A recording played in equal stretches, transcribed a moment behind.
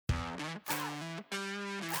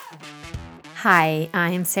Hi,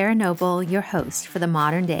 I'm Sarah Noble, your host for the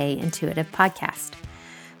Modern Day Intuitive Podcast.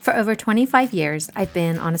 For over 25 years, I've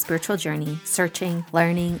been on a spiritual journey, searching,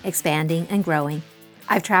 learning, expanding, and growing.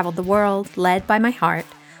 I've traveled the world, led by my heart,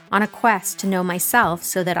 on a quest to know myself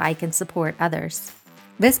so that I can support others.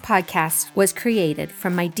 This podcast was created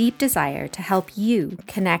from my deep desire to help you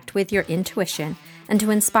connect with your intuition and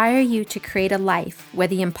to inspire you to create a life where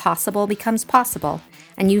the impossible becomes possible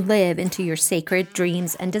and you live into your sacred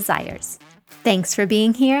dreams and desires. Thanks for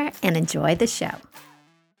being here and enjoy the show.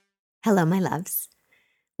 Hello, my loves.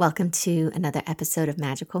 Welcome to another episode of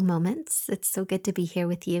Magical Moments. It's so good to be here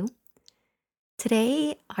with you.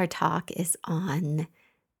 Today, our talk is on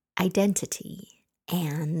identity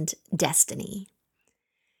and destiny.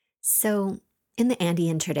 So, in the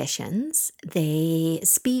Andean traditions, they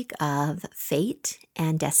speak of fate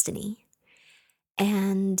and destiny.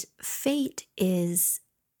 And fate is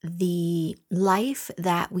the life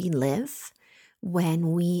that we live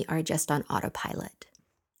when we are just on autopilot.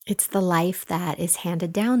 It's the life that is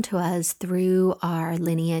handed down to us through our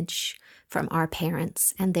lineage from our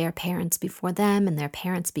parents and their parents before them and their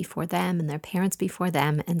parents before them and their parents before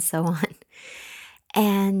them and so on.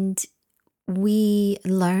 And we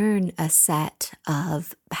learn a set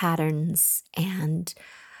of patterns and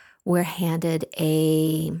we're handed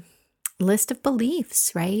a list of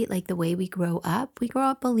beliefs, right? Like the way we grow up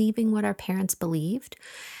believing what our parents believed.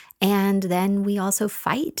 And then we also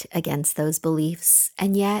fight against those beliefs.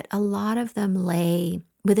 And yet a lot of them lay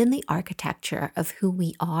within the architecture of who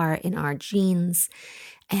we are in our genes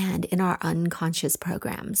and in our unconscious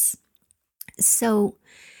programs. So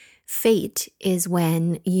fate is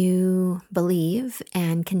when you believe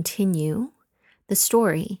and continue the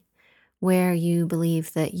story where you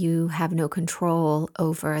believe that you have no control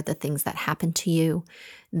over the things that happen to you,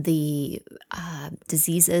 the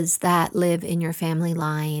diseases that live in your family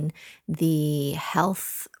line, the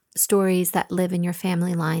health stories that live in your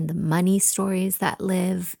family line, the money stories that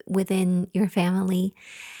live within your family,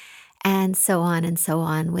 and so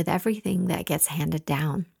on with everything that gets handed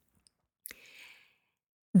down.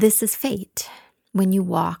 This is fate when you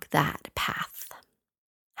walk that path.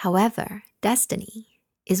 However, destiny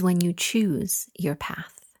is when you choose your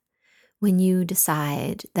path, when you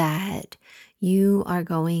decide that you are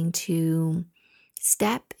going to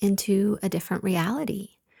step into a different reality,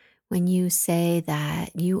 when you say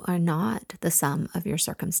that you are not the sum of your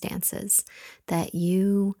circumstances, that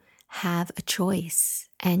you have a choice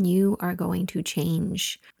and you are going to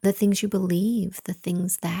change the things you believe, the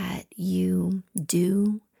things that you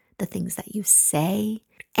do, the things that you say,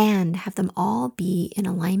 and have them all be in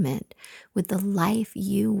alignment with the life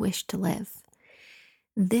you wish to live.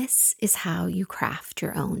 This is how you craft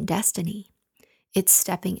your own destiny. It's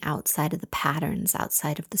stepping outside of the patterns,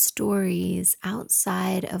 outside of the stories,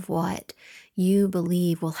 outside of what you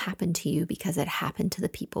believe will happen to you because it happened to the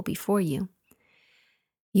people before you.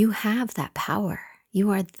 You have that power. You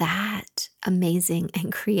are that amazing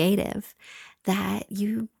and creative that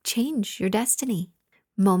you change your destiny.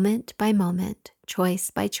 Moment by moment,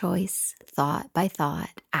 choice by choice, thought by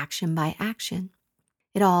thought, action by action.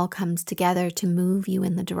 It all comes together to move you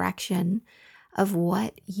in the direction of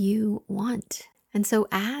what you want. And so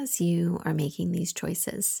as you are making these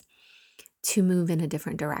choices to move in a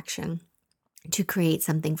different direction, to create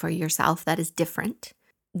something for yourself that is different,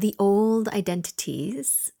 the old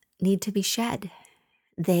identities need to be shed.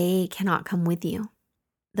 They cannot come with you.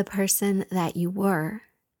 The person that you were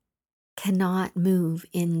cannot move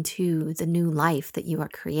into the new life that you are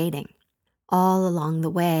creating. All along the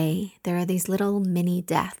way, there are these little mini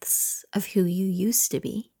deaths of who you used to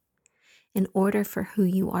be in order for who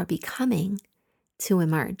you are becoming to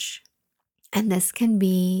emerge. And this can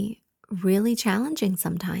be really challenging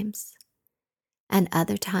sometimes. And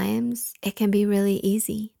other times, it can be really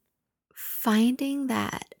easy. Finding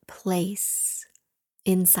that place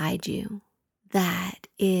inside you that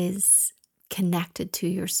is connected to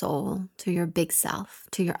your soul, to your big self,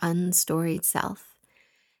 to your unstoried self,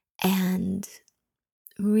 and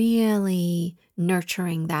really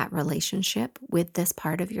nurturing that relationship with this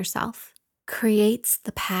part of yourself creates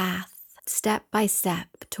the path step by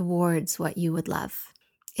step towards what you would love.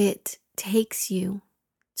 It takes you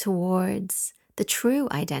towards the true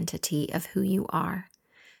identity of who you are,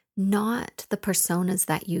 not the personas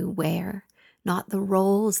that you wear, not the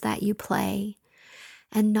roles that you play,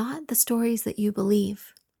 and not the stories that you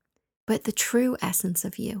believe, but the true essence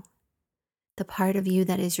of you, the part of you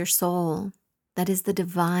that is your soul, that is the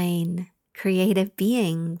divine creative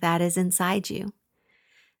being that is inside you.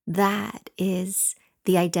 That is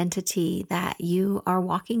the identity that you are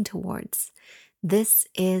walking towards. This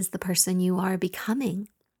is the person you are becoming.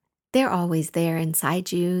 They're always there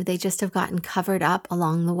inside you. They just have gotten covered up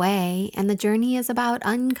along the way. And the journey is about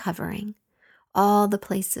uncovering all the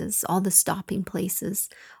places, all the stopping places,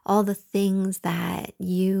 all the things that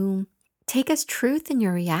you take as truth in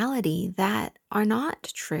your reality that are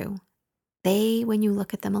not true. They, when you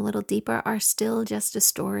look at them a little deeper, are still just a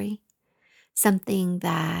story. Something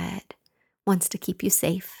that wants to keep you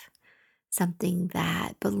safe. Something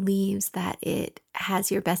that believes that it has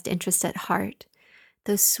your best interest at heart.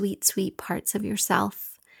 Those sweet, sweet parts of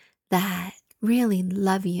yourself that really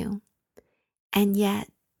love you, and yet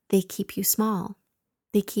they keep you small.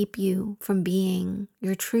 They keep you from being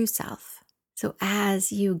your true self. So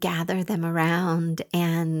as you gather them around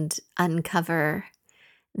and uncover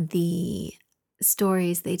the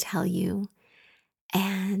stories they tell you,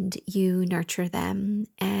 and you nurture them,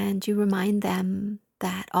 and you remind them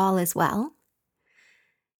that all is well,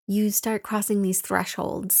 you start crossing these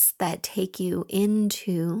thresholds that take you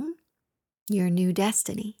into your new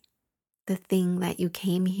destiny, the thing that you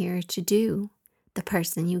came here to do, the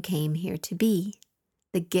person you came here to be,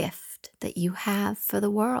 the gift that you have for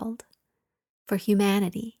the world, for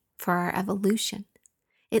humanity, for our evolution.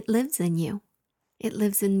 It lives in you. It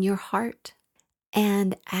lives in your heart.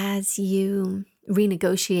 And as you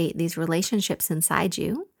renegotiate these relationships inside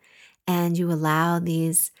you, and you allow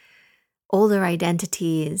these older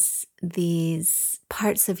identities, these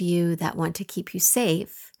parts of you that want to keep you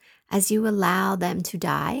safe, as you allow them to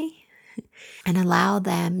die and allow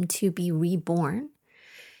them to be reborn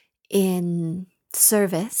in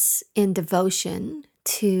service, in devotion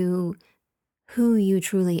to who you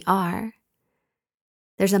truly are,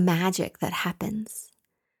 there's a magic that happens.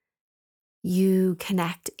 You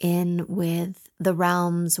connect in with the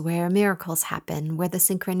realms where miracles happen, where the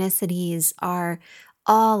synchronicities are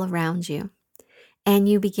all around you. And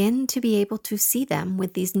you begin to be able to see them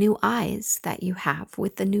with these new eyes that you have,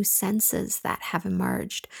 with the new senses that have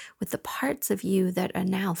emerged, with the parts of you that are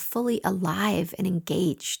now fully alive and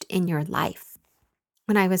engaged in your life.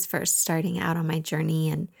 When I was first starting out on my journey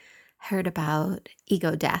and heard about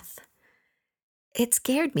ego death, it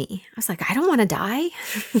scared me. I was like, I don't want to die.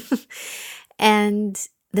 And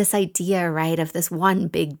this idea, right, of this one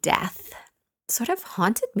big death sort of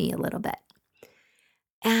haunted me a little bit.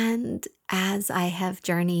 And as I have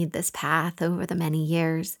journeyed this path over the many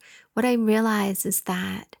years, what I realize is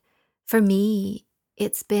that for me,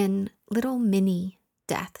 it's been little mini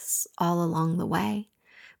deaths all along the way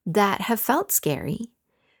that have felt scary,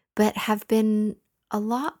 but have been a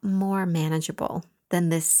lot more manageable than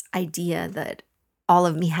this idea that all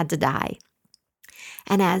of me had to die.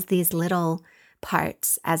 And as these little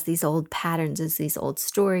parts, as these old patterns, as these old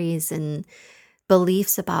stories and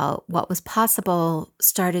beliefs about what was possible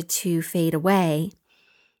started to fade away,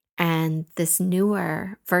 and this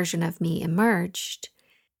newer version of me emerged,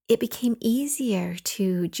 it became easier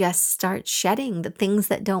to just start shedding the things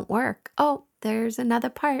that don't work. Oh, there's another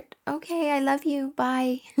part. Okay, I love you.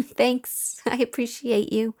 Bye. Thanks. I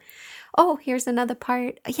appreciate you. Oh, here's another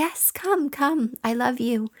part. Yes, come. I love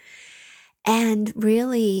you. And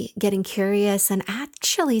really getting curious. And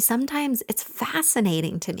actually, sometimes it's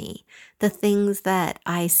fascinating to me, the things that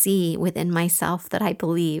I see within myself that I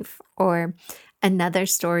believe, or another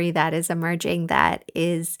story that is emerging that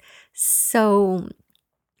is so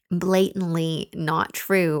blatantly not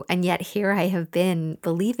true. And yet here I have been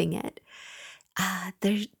believing it.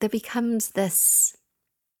 There becomes this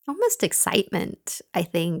almost excitement, I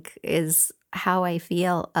think, is how I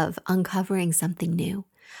feel, of uncovering something new.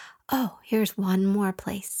 Oh, here's one more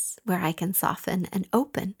place where I can soften and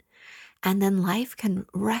open, and then life can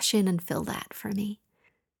rush in and fill that for me.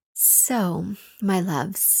 So, my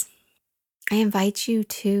loves, I invite you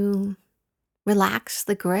to relax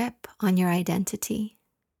the grip on your identity.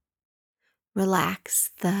 Relax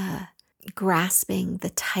the grasping, the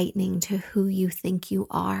tightening to who you think you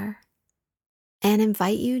are, and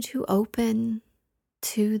invite you to open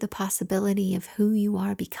to the possibility of who you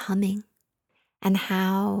are becoming, and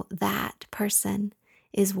how that person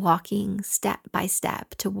is walking step by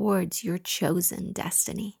step towards your chosen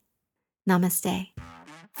destiny. Namaste.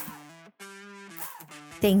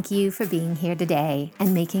 Thank you for being here today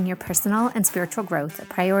and making your personal and spiritual growth a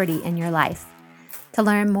priority in your life. To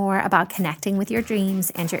learn more about connecting with your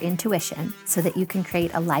dreams and your intuition so that you can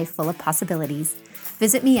create a life full of possibilities,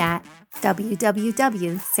 visit me at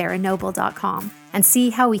www.sarahnoble.com and see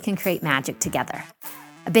how we can create magic together.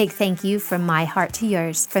 A big thank you from my heart to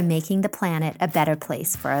yours for making the planet a better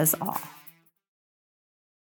place for us all.